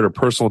credit card or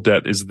personal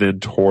debt is then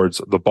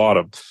towards the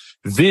bottom.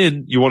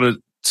 Then you want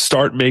to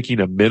start making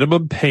a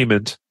minimum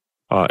payment,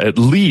 at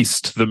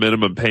least the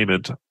minimum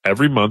payment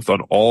every month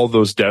on all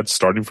those debts,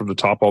 starting from the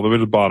top all the way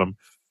to the bottom,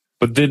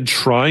 but then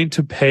trying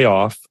to pay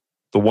off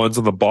the ones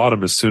on the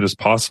bottom as soon as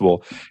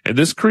possible. And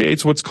this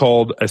creates what's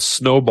called a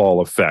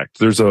snowball effect.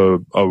 There's a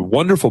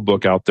wonderful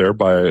book out there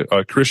by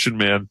a Christian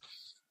man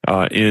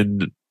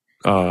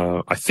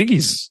I think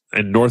he's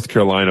in North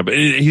Carolina, but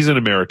he's in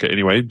America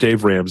anyway.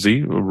 Dave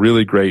Ramsey, a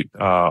really great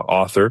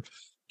author.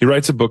 He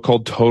writes a book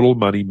called Total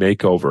Money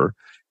Makeover.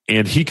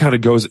 And he kind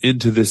of goes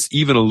into this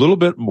even a little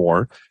bit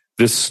more,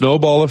 this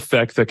snowball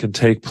effect that can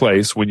take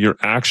place when you're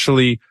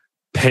actually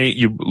paying,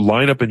 you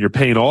line up and you're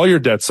paying all your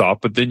debts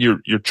off, but then you're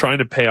trying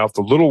to pay off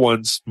the little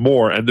ones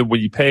more. And then when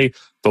you pay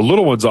the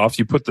little ones off,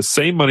 you put the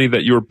same money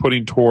that you were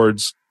putting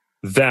towards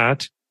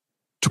the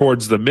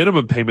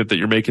minimum payment that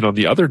you're making on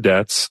the other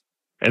debts.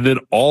 And then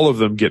all of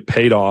them get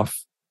paid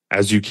off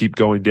as you keep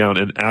going down.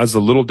 And as the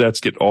little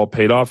debts get all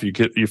paid off,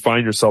 you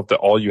find yourself that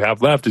all you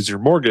have left is your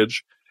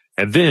mortgage.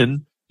 And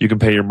then you can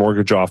pay your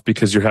mortgage off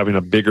because you're having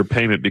a bigger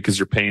payment because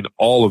you're paying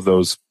all of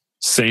those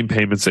same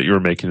payments that you were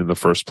making in the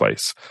first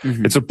place.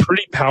 Mm-hmm. It's a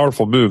pretty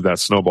powerful move, that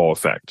snowball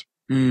effect.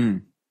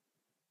 Mm.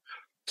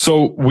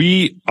 So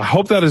I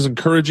hope that is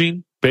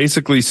encouraging.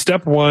 Basically,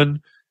 step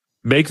 1,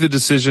 make the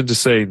decision to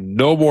say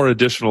no more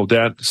additional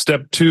debt.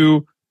 Step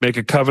 2, make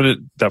a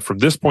covenant that from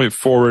this point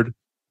forward,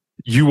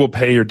 you will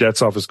pay your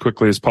debts off as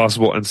quickly as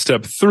possible. And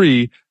step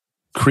 3,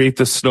 create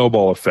the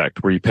snowball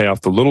effect where you pay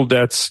off the little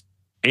debts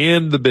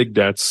and the big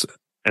debts,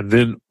 and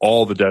then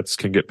all the debts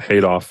can get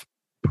paid off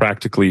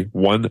practically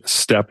one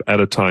step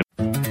at a time.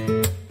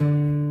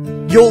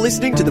 You're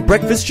listening to the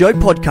Breakfast Show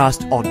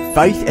podcast on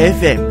Faith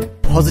FM.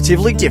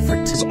 positively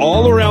different. It's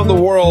all around the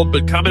world,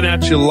 but coming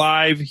at you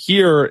live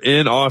here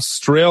in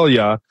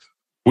Australia.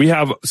 We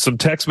have some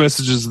text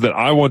messages that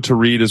I want to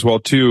read as well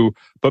too.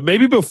 But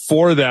maybe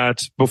before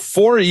that,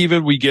 before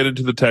even we get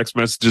into the text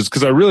messages,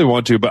 because I really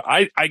want to, but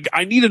I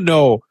need to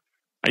know.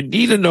 I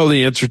need to know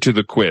the answer to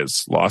the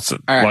quiz,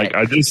 Lawson. All right.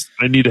 Like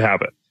I need to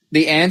have it.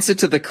 The answer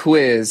to the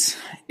quiz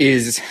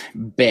is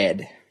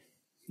bed.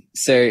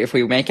 So if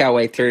we make our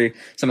way through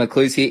some of the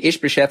clues here,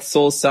 Ishbosheth,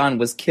 Saul's son,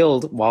 was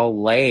killed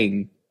while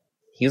laying.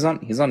 He's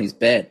on his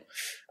bed.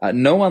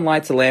 No one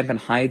lights a lamp and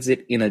hides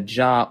it in a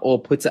jar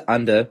or puts it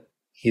under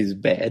his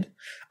bed.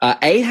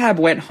 Ahab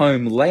went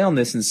home, lay on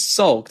this, and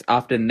sulked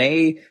after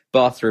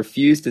Naboth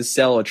refused to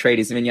sell or trade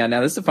his vineyard.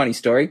 Now, this is a funny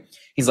story.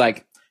 He's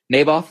like,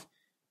 Naboth,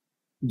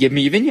 give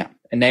me your vineyard.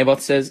 And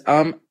Naboth says,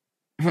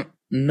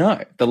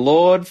 no, the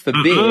Lord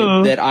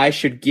forbid that I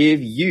should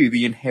give you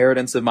the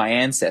inheritance of my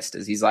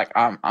ancestors. He's like,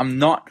 I'm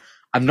not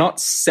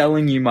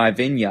selling you my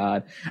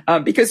vineyard.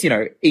 Because,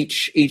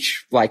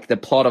 each like the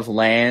plot of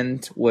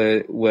land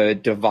were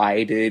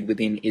divided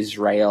within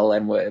Israel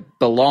and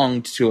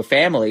belonged to a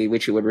family,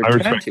 which it would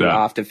return to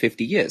after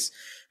 50 years.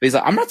 But he's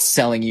like, I'm not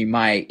selling you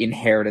my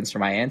inheritance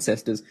from my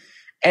ancestors.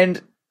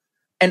 And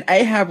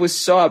Ahab was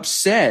so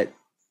upset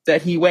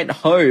that he went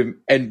home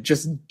and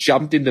just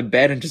jumped into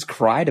bed and just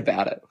cried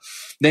about it.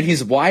 Then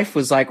his wife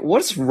was like,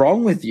 what's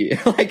wrong with you?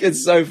 Like,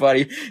 it's so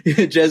funny.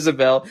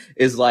 Jezebel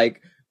is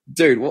like,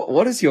 dude,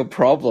 what is your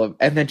problem?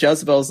 And then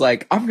Jezebel's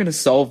like, I'm going to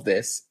solve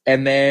this.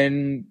 And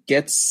then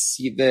gets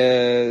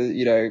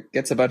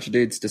a bunch of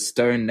dudes to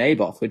stone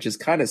Naboth, which is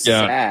kind of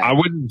sad. I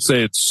wouldn't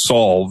say it's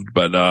solved,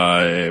 but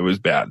it was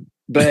bad.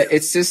 But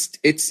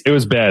it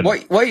was bad.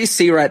 What you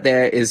see right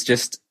there is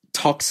just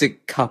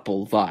toxic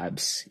couple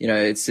vibes.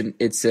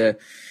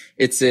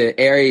 It's a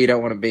area you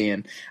don't want to be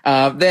in.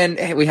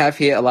 Then we have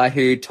here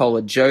Elihu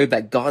told Job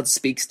that God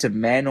speaks to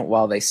men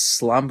while they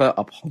slumber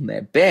upon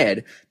their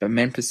bed, but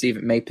men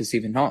may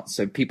perceive it not.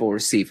 So people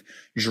receive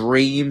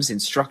dreams,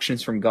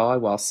 instructions from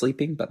God while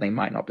sleeping, but they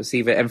might not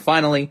perceive it. And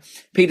finally,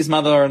 Peter's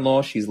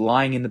mother-in-law, she's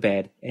lying in the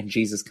bed, and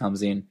Jesus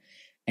comes in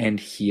and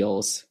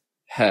heals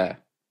her.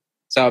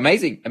 So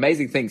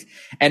amazing things.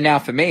 And now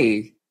for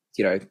me,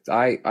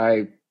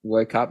 I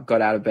woke up,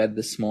 got out of bed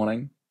this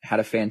morning, had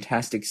a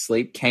fantastic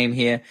sleep, came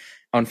here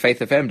on Faith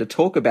FM to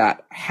talk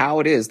about how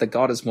it is that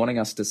God is wanting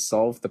us to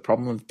solve the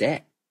problem of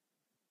debt,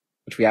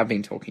 which we have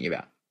been talking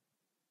about.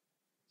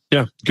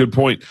 Yeah, good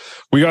point.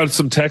 We got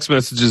some text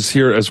messages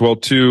here as well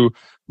too.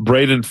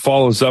 Braden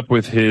follows up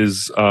with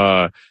his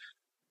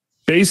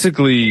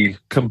basically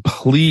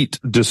complete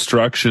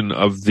destruction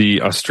of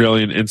the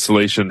Australian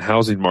insulation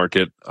housing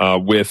market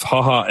with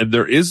and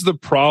there is the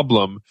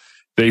problem.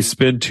 They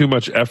spend too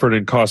much effort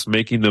and cost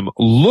making them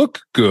look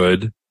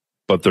good,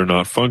 but they're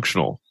not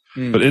functional.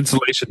 But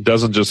insulation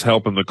doesn't just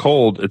help in the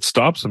cold. It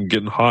stops them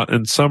getting hot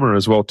in summer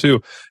as well,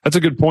 too. That's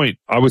a good point.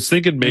 I was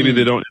thinking maybe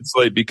they don't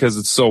insulate because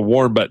it's so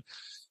warm, but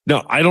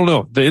no, I don't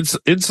know. The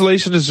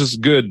insulation is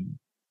just good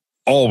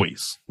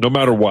always, no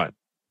matter what.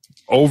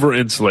 Over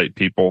insulate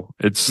people.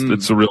 It's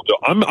a real deal.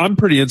 I'm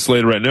pretty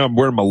insulated right now. I'm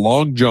wearing my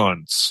long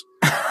johns.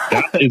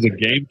 That is a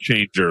game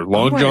changer.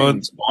 Long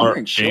johns are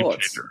a game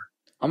changer.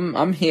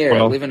 I'm here.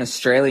 I live in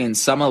Australian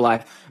summer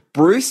life.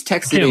 Bruce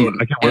texted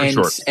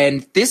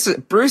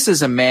in, Bruce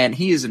is a man.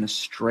 He is an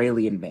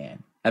Australian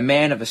man, a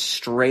man of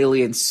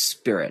Australian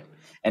spirit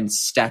and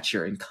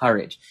stature and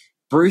courage.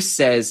 Bruce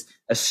says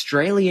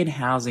Australian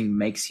housing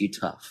makes you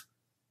tough.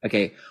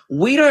 Okay,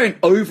 we don't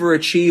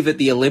overachieve at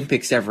the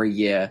Olympics every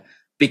year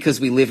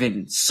because we live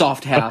in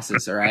soft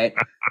houses. All right,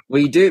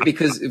 we do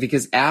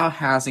because our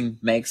housing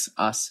makes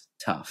us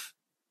tough.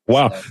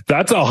 Wow,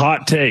 that's a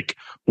hot take.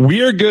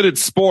 We are good at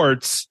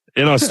sports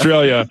in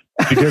Australia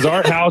because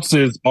our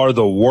houses are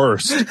the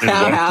worst.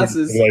 Our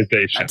houses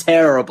are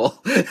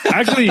terrible.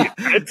 Actually,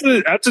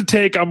 that's a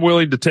take I'm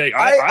willing to take.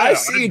 I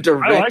see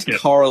direct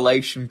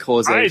correlation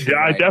causation.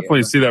 I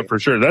definitely see that for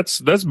sure.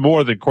 That's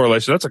more than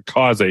correlation. That's a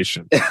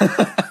causation.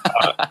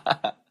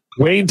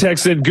 Wayne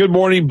texts in, good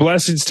morning,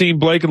 blessings team,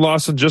 Blake and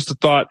Lawson. Just a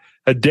thought,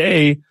 a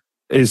day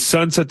is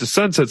sunset to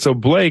sunset. So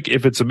Blake,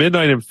 if it's a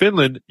midnight in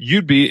Finland,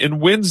 you'd be in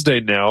Wednesday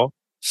now.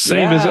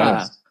 Same as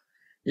us.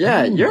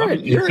 Yeah, you're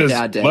in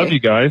our day. Love you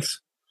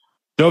guys.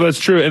 No, that's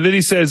true. And then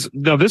he says,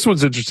 now this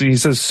one's interesting. He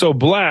says, so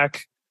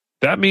black,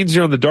 that means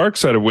you're on the dark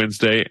side of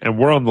Wednesday and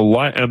we're on the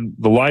light and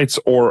the lights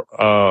or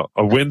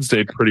a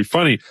Wednesday. Pretty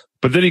funny.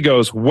 But then he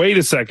goes, wait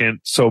a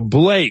second. So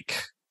Blake,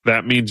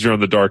 that means you're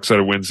on the dark side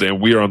of Wednesday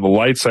and we are on the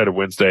light side of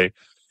Wednesday.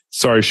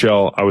 Sorry,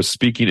 Shell. I was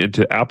speaking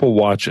into Apple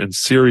Watch and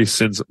Siri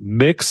sends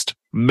mixed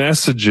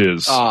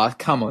messages. Oh,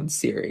 come on,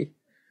 Siri.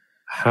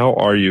 How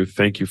are you?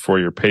 Thank you for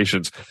your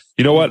patience.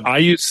 You know what? I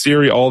use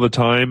Siri all the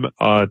time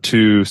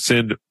to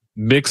send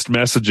mixed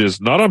messages,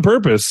 not on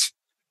purpose,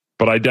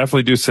 but I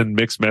definitely do send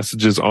mixed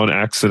messages on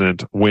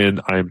accident when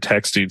I'm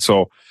texting.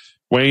 So,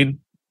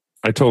 Wayne,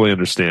 I totally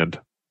understand.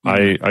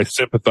 I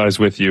sympathize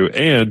with you.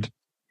 And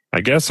I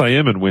guess I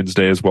am in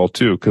Wednesday as well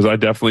too, because I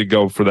definitely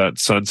go for that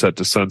sunset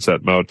to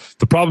sunset mode.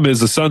 The problem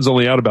is the sun's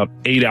only out about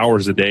 8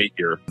 hours a day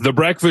here. The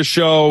Breakfast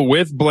Show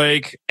with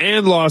Blake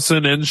and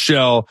Lawson and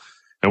Shell,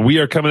 and we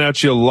are coming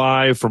at you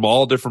live from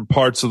all different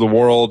parts of the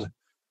world,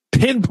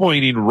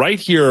 pinpointing right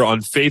here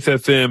on Faith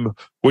FM,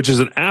 which is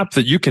an app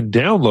that you can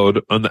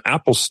download on the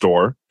Apple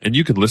Store, and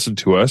you can listen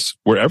to us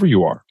wherever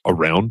you are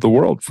around the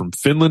world, from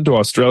Finland to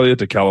Australia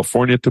to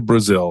California to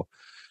Brazil.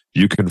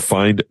 You can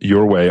find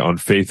your way on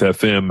Faith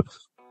FM.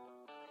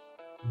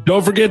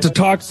 Don't forget to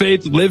talk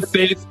faith, live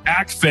faith,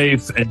 act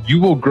faith, and you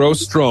will grow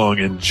strong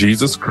in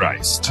Jesus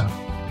Christ.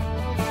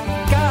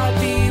 God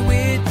be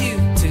with you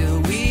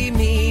till we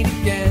meet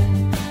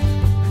again.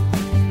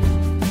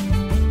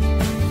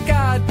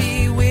 God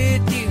be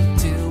with you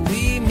till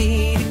we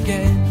meet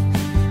again.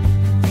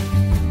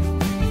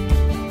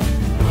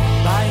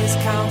 By his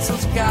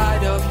counsel's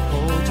guide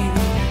uphold you,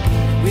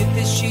 with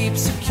his sheep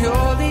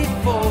securely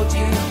fold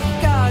you.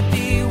 God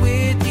be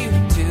with you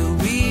till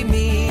we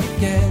meet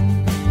again.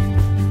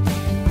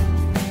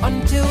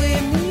 Until we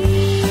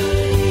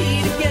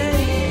meet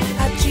again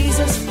at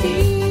Jesus'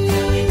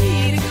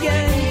 feet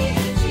again.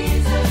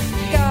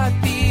 God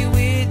be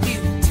with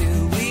you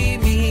till we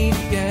meet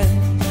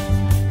again.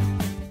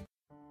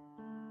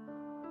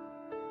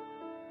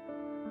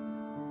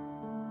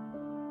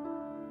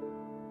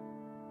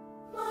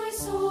 My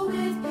soul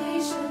with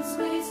patience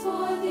waits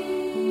for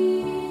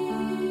thee,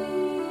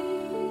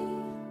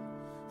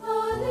 the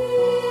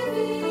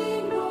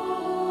living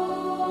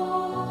Lord.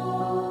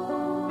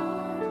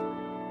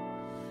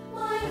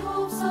 My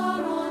hopes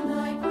are on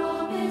thy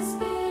promised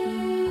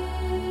gate,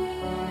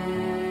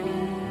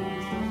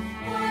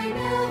 thy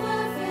never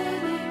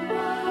failing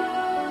word.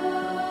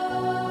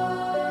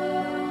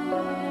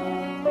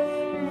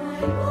 My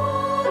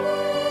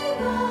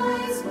longing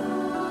eyes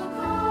look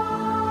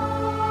out at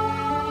thy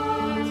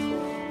unloving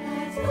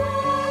rain, more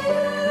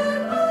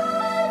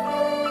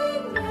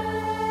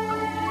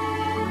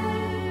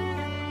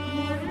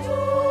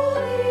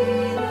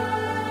truly than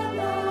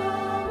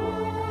the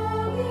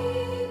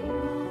morning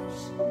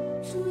rush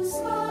to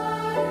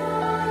spy the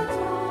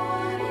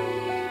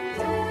dawning day, to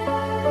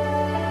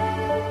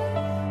spy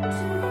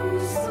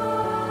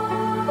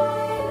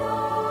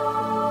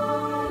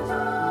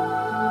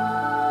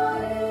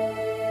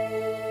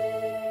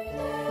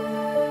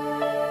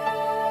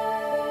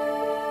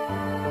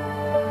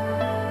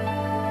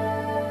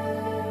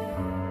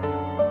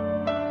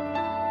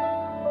the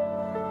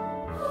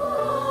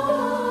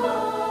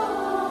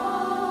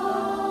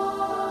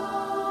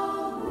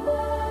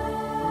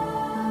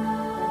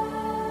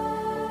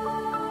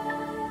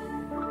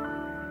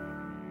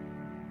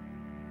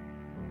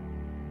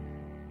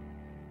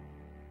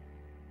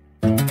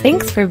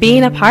Thanks for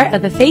being a part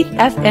of the Faith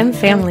FM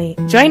family.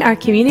 Join our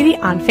community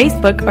on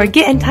Facebook or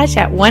get in touch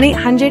at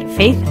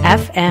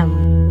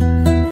 1-800-FAITH-FM.